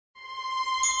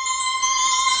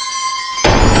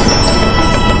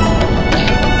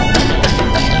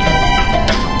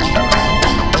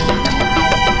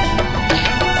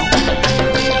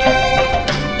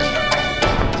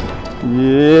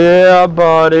Yeah,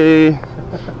 buddy.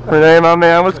 Pranay, my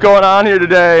man, what's going on here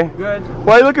today? Good.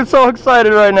 Why are you looking so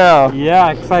excited right now?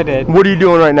 Yeah, excited. What are you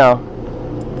doing right now?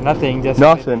 Nothing, just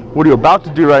nothing. What are you about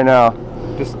to do right now?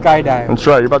 to skydive. That's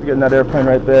right, you're about to get in that airplane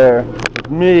right there with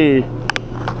me.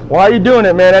 Why are you doing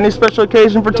it, man? Any special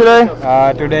occasion for today?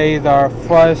 Today is our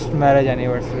first marriage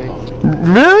anniversary.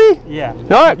 Really? Yeah.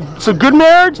 Alright, so good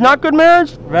marriage, not good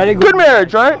marriage? Very good. Good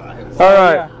marriage, right?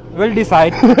 Alright. Yeah, we'll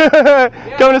decide.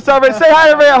 Coming to celebrate. Say hi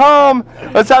to everybody at home.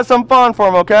 Let's have some fun for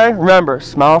them, okay? Remember,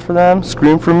 smile for them,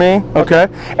 scream for me, okay?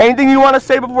 Anything you want to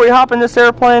say before you hop in this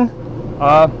airplane?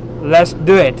 Let's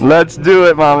do it. Let's do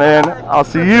it, my man. I'll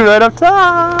see you right up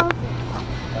top.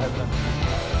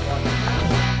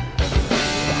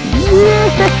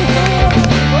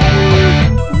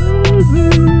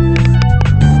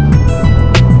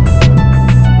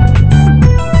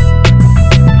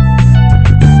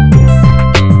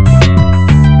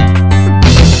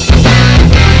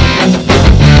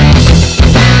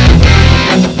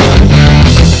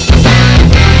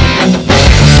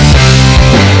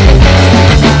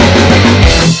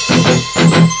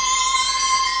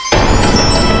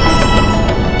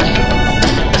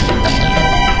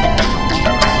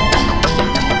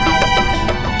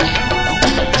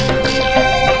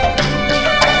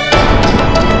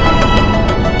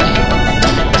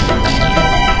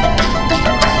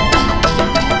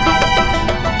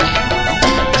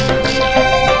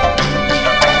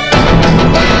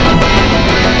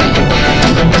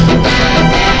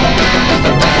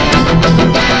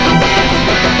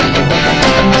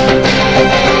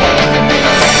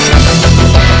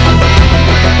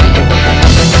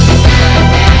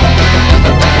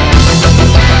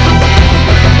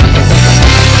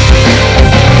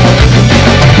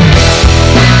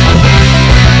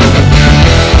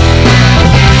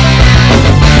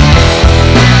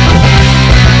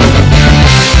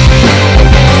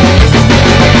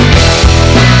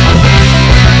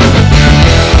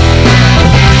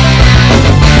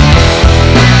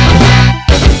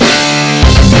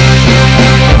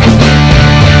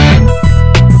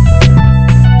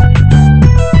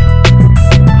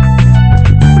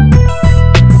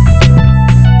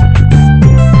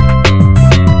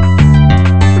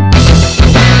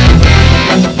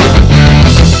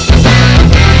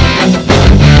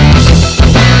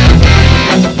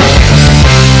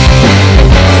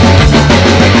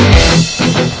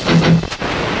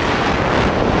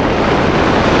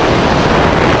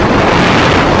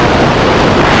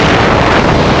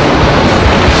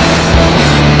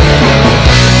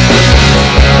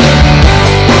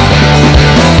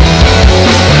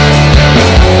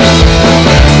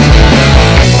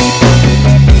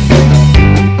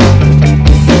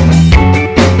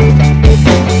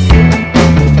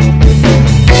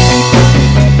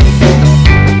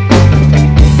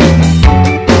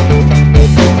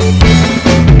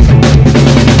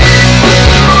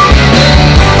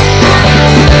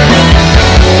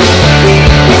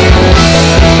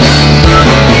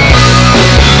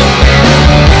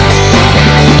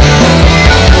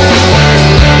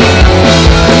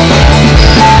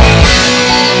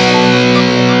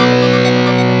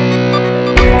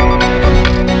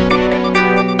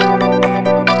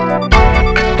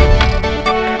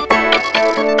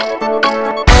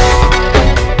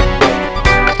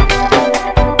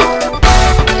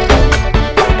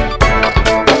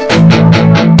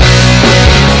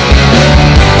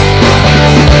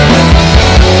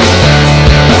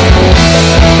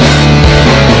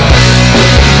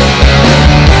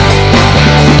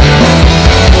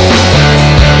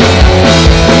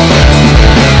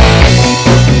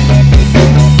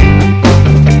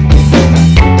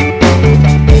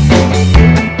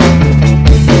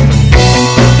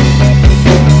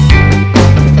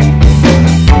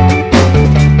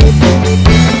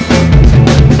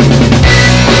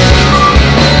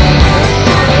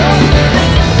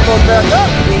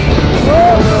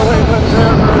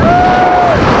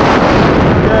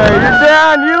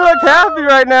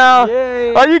 Right now.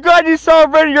 Yay. Are you glad you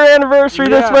celebrated your anniversary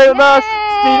this way with us?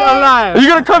 Still alive. Are you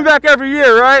gonna come back every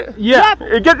year, right? Yeah.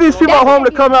 Get these people at home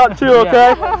to come out too,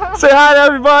 okay? Say hi to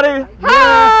everybody.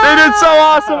 Yeah. They did so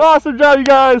awesome. Awesome job, you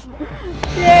guys.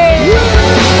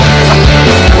 Yay.